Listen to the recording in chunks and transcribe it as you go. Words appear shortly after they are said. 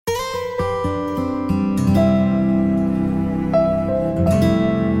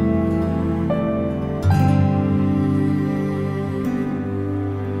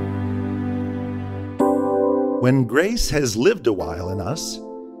When grace has lived a while in us,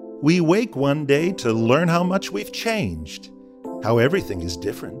 we wake one day to learn how much we've changed, how everything is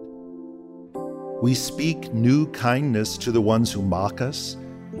different. We speak new kindness to the ones who mock us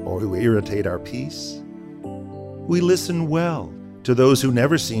or who irritate our peace. We listen well to those who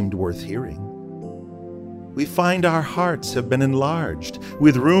never seemed worth hearing. We find our hearts have been enlarged,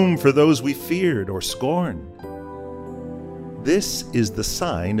 with room for those we feared or scorned. This is the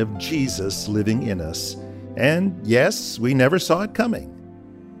sign of Jesus living in us, and yes, we never saw it coming.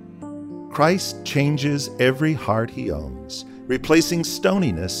 Christ changes every heart he owns, replacing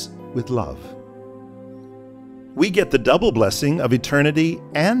stoniness with love. We get the double blessing of eternity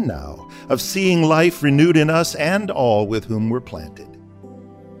and now, of seeing life renewed in us and all with whom we're planted.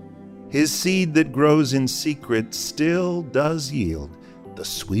 His seed that grows in secret still does yield the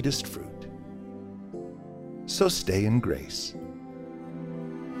sweetest fruit. So stay in grace.